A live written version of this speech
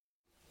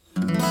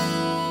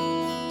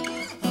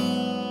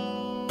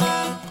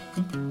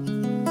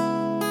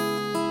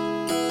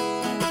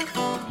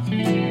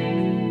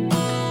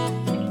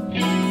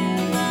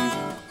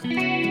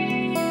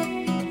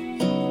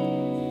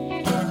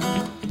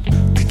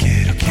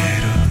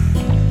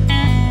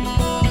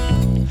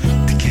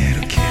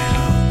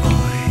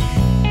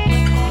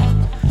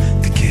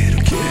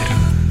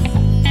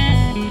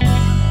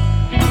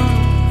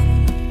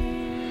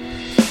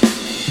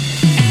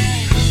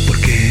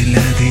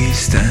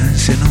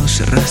distancia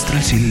nos arrastra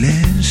el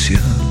silencio,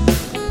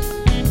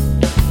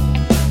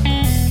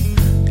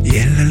 y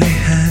en la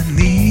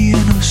lejanía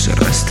nos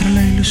arrastra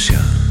la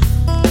ilusión.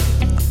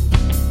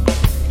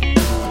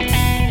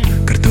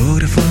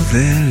 Cartógrafos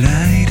del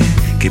aire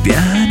que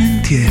viajan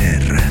en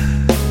tierra.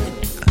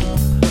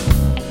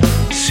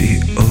 Si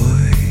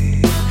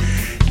hoy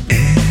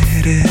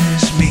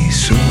eres mi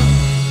sol,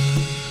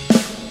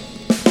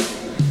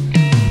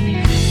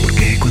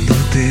 porque cuando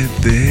te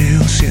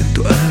veo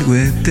siento algo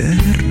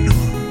eterno,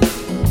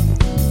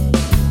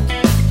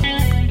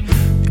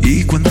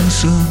 y cuando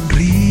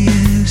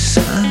sonríes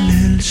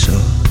sale el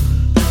sol.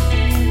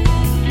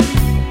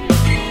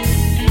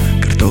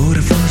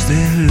 Cartógrafos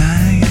del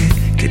aire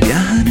que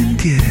viajan en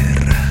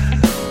tierra.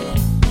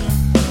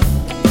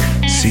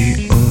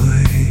 Si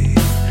hoy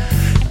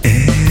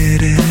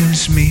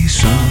eres mi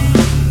sol,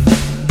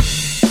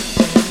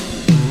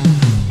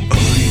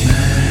 hoy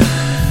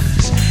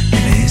más te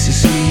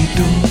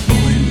necesito,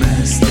 hoy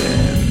más te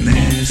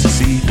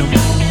necesito,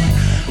 amor.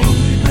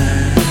 Hoy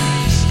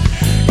más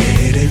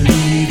eres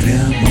libre,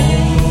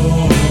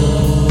 amor.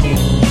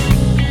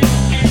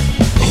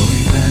 Hoy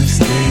más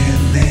te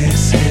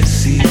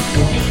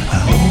necesito,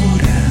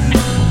 ahora.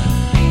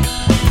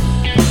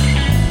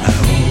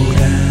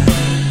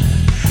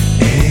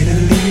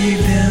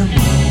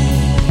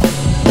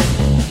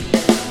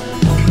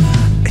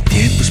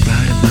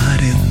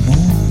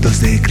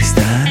 De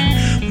cristal,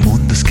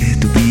 mundos que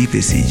tú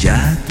vives y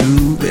ya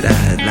tú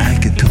verás. La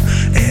quietud,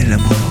 el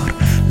amor,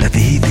 la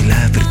vida y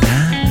la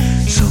verdad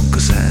son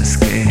cosas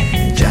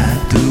que ya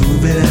tú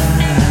verás.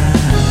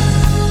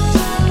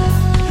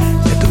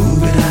 Ya tú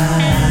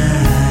verás.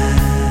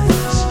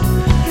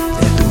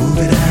 Ya tú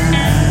verás.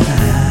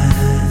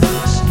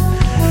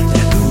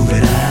 Ya tú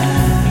verás.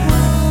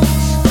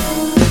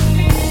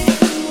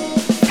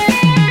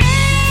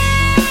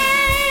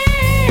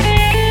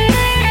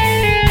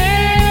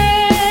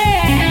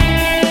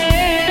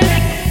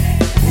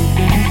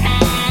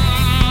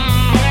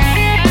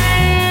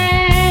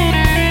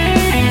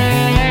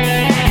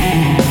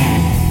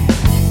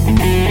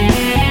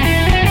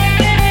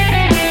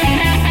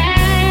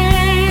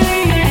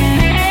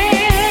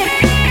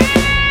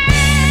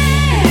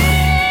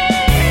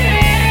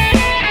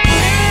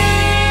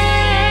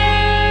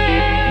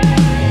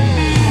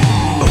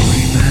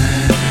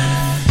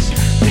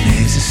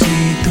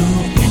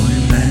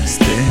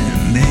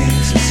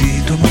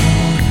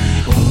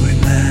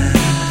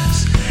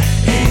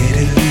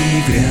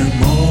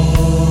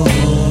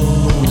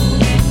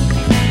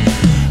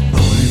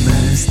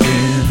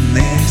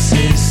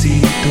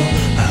 Necesito